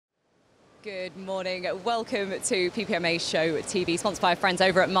Good morning. Welcome to PPMA Show TV, sponsored by our friends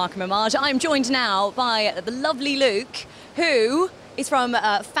over at Mark & Mamage. I'm joined now by the lovely Luke, who is from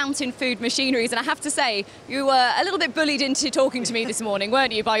Fountain Food Machineries. And I have to say, you were a little bit bullied into talking to me this morning,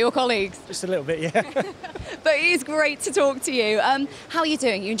 weren't you, by your colleagues? Just a little bit, yeah. But it is great to talk to you. How are you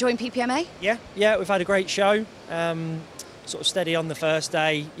doing? You enjoying PPMA? Yeah, we've had a great show. Sort of steady on the first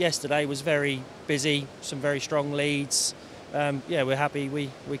day. Yesterday was very busy, some very strong leads. We're happy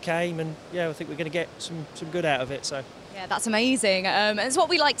we came, and I think we're going to get some good out of it. So yeah, that's amazing. It's what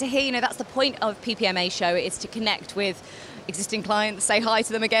we like to hear. You know, that's the point of PPMA Show, is to connect with existing clients, say hi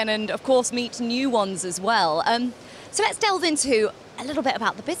to them again, and of course meet new ones as well. So let's delve into a little bit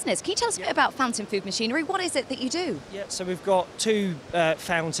about the business. Can you tell us a bit about Fountain Food Machinery? What is it that you do? Yeah, so we've got two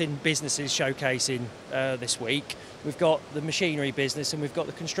fountain businesses showcasing this week. We've got the machinery business and we've got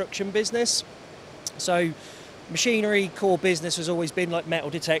the construction business. So machinery core business has always been like metal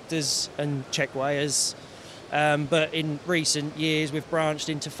detectors and check weighers, but in recent years we've branched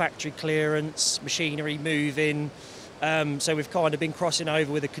into factory clearance, machinery moving, so we've kind of been crossing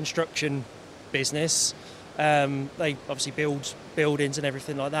over with a construction business. They obviously build buildings and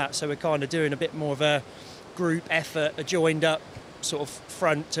everything like that, so we're kind of doing a bit more of a group effort, a joined up sort of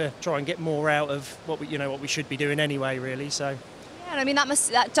front to try and get more out of what we should be doing anyway, really. So and I mean,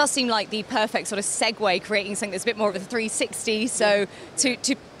 that does seem like the perfect sort of segue, creating something that's a bit more of a 360. So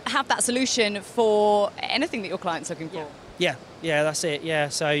to have that solution for anything that your client's looking for. Yeah, that's it. Yeah,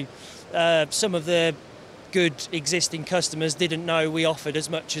 so some of the good existing customers didn't know we offered as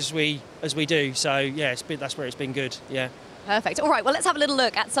much as we do. So yeah, that's where it's been good. Yeah. Perfect. All right, well, let's have a little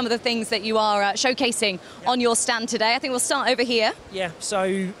look at some of the things that you are showcasing on your stand today. I think we'll start over here. Yeah,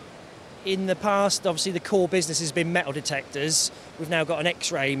 so in the past, obviously, the core business has been metal detectors. We've now got an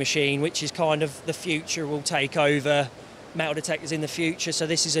X-ray machine, which is kind of the future, will take over metal detectors in the future. So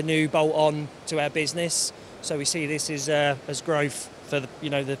this is a new bolt-on to our business. So we see this as growth for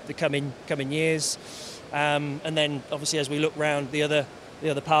the coming years. And then obviously, as we look round the other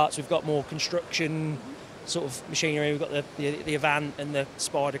parts, we've got more construction sort of machinery. We've got the Avant and the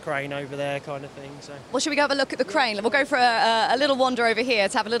spider crane over there, kind of thing. So, well, should we go have a look at the crane? We'll go for a little wander over here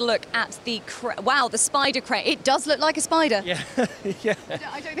to have a little look at the wow, the spider crane. It does look like a spider. Yeah, yeah.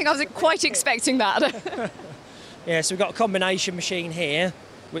 I don't think I was quite expecting that. Yeah, so we've got a combination machine here,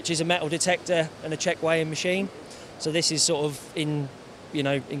 which is a metal detector and a check weighing machine. So this is sort of in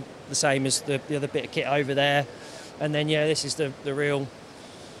the same as the other bit of kit over there, and then this is the real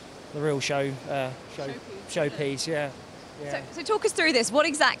showpiece, yeah. So talk us through this. What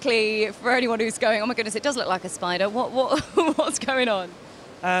exactly, for anyone who's going, oh my goodness, it does look like a spider, what's going on?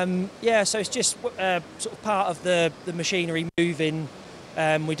 So it's just sort of part of the machinery moving.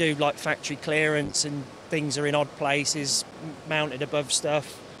 We do like factory clearance, and things are in odd places, mounted above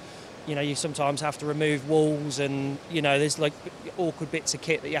stuff. You sometimes have to remove walls, and there's like awkward bits of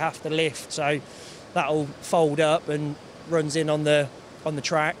kit that you have to lift. So that'll fold up and runs in on the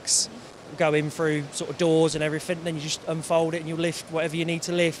tracks, go in through sort of doors and everything, then you just unfold it and you lift whatever you need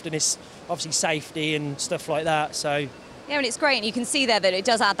to lift, and it's obviously safety and stuff like that. So yeah, and it's great, and you can see there that it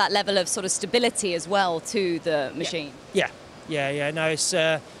does add that level of sort of stability as well to the machine. Yeah. No, it's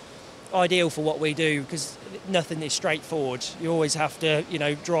ideal for what we do, because nothing is straightforward. You always have to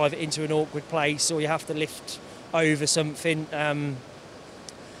drive it into an awkward place, or you have to lift over something.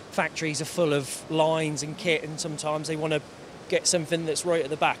 Factories are full of lines and kit, and sometimes they want to get something that's right at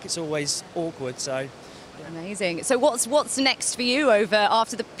the back. It's always awkward. So yeah. Amazing. So what's next for you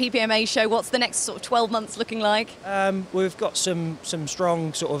after the PPMA show? What's the next sort of 12 months looking like? We've got some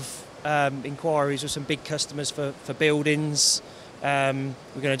strong sort of inquiries with some big customers for buildings. We're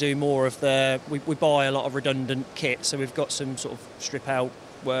going to do more of we buy a lot of redundant kit, so we've got some sort of strip out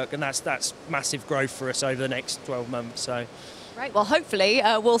work, and that's massive growth for us over the next 12 months. So. Great. Well, hopefully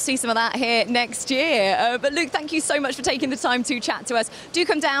we'll see some of that here next year. But Luke, thank you so much for taking the time to chat to us. Do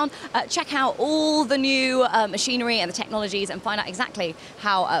come down, check out all the new machinery and the technologies, and find out exactly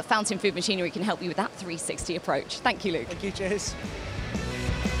how Fountain Food Machinery can help you with that 360 approach. Thank you, Luke. Thank you, cheers.